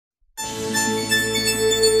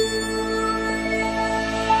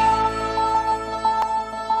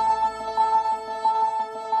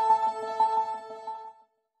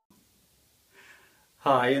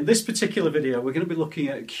Hi, in this particular video we're going to be looking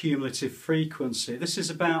at cumulative frequency. This is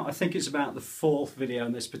about, I think it's about the fourth video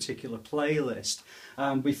in this particular playlist.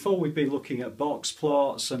 Before we've been looking at box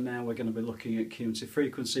plots and now we're going to be looking at cumulative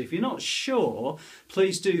frequency. If you're not sure,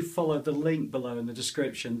 please do follow the link below in the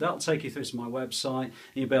description. That'll take you through to my website and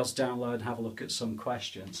you'll be able to download and have a look at some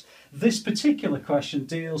questions. This particular question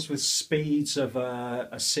deals with speeds of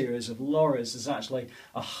a series of lorries. There's actually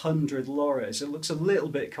 100 lorries. It looks a little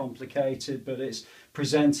bit complicated, but it's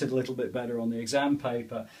presented a little bit better on the exam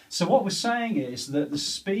paper. So what we're saying is that the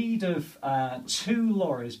speed of two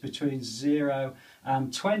lorries between 0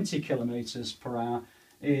 and 20 kilometers per hour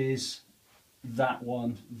is that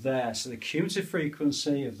one there. So the cumulative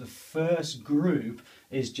frequency of the first group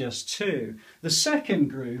is just 2. The second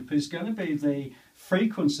group is going to be the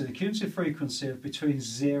frequency, the cumulative frequency of between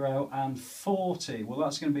 0 and 40. Well,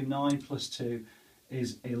 that's going to be 9 plus 2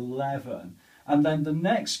 is 11. And then the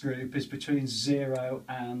next group is between 0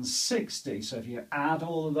 and 60. So if you add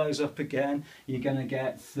all of those up again, you're going to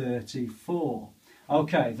get 34.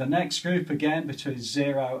 Okay, the next group again between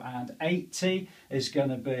 0 and 80 is going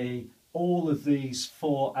to be all of these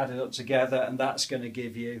four added up together, and that's going to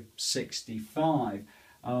give you 65.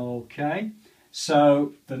 Okay,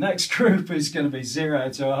 so the next group is going to be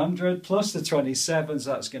 0 to 100 plus the 27,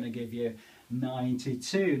 so that's going to give you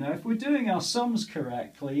 92. Now, if we're doing our sums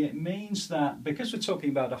correctly, it means that because we're talking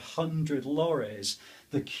about 100 lorries,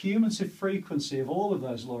 the cumulative frequency of all of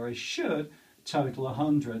those lorries should total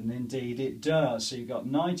 100, and indeed it does. So you've got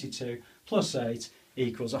 92 plus 8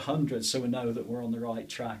 equals 100, so we know that we're on the right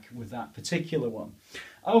track with that particular one.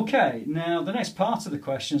 Okay, now the next part of the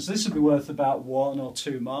question, so this will be worth about 1 or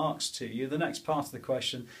 2 marks to you. The next part of the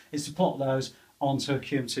question is to plot those onto a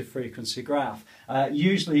cumulative frequency graph.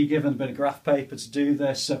 Usually you're given a bit of graph paper to do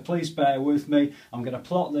this, so please bear with me. I'm going to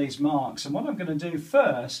plot these marks, and what I'm going to do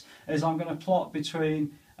first is I'm going to plot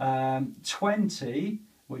between 20,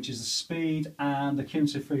 which is the speed, and the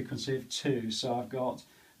cumulative frequency of 2. So I've got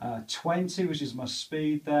 20, which is my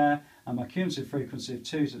speed there, and my cumulative frequency of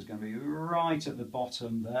 2, so it's going to be right at the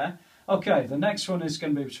bottom there. Okay, the next one is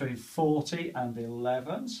going to be between 40 and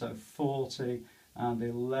 11, so 40 and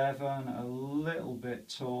 11, a little bit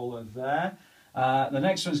taller there. The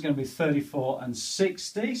next one is going to be 34 and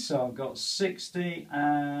 60, so I've got 60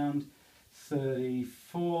 and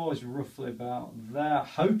 34 is roughly about there. I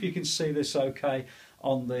hope you can see this okay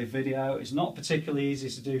on the video. It's not particularly easy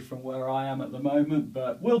to do from where I am at the moment,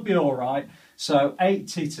 but we'll be all right. So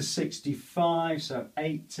 80 to 65, so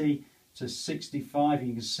 80 to 65,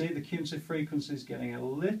 you can see the cumulative frequency is getting a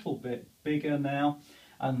little bit bigger now.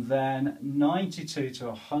 And then 92 to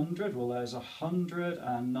 100, well there's 100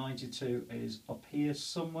 and 92 is up here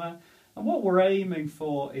somewhere. And what we're aiming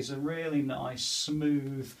for is a really nice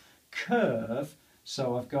smooth curve.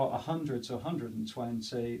 So I've got 100 to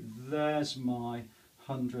 120, there's my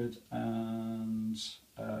 100 and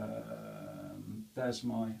there's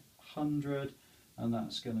my 100, and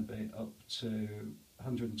that's going to be up to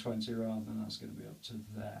 120 rather, than that's going to be up to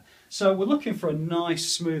there. So we're looking for a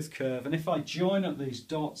nice smooth curve, and if I join up these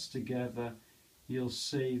dots together, you'll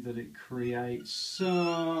see that it creates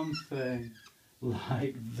something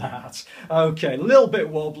like that. Okay, a little bit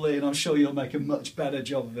wobbly, and I'm sure you'll make a much better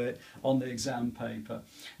job of it on the exam paper.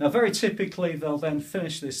 Now, very typically, they'll then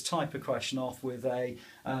finish this type of question off with a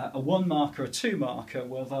 1 marker, a 2 marker,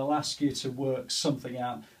 where they'll ask you to work something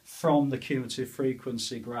out from the cumulative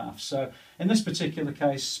frequency graph. So in this particular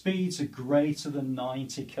case, speeds are greater than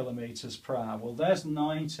 90 kilometers per hour. Well, there's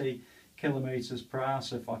 90 kilometers per hour,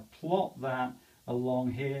 so if I plot that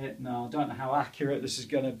along here, now I don't know how accurate this is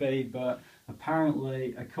going to be, but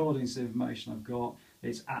apparently, according to the information I've got,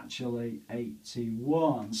 it's actually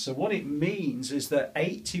 81. So what it means is that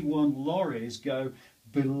 81 lorries go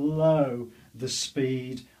below the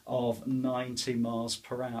speed of 90 miles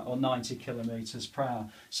per hour, or 90 kilometers per hour.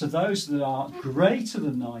 So those that are greater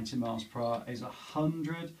than 90 miles per hour is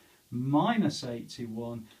 100 minus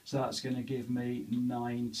 81, so that's going to give me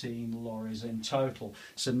 19 lorries in total.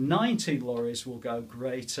 So 19 lorries will go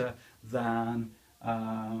greater than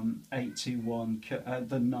 90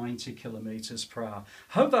 kilometers per hour.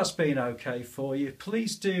 Hope that's been okay for you.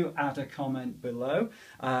 Please do add a comment below.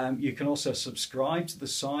 You can also subscribe to the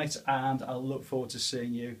site, and I'll look forward to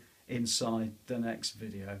seeing you inside the next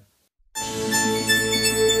video.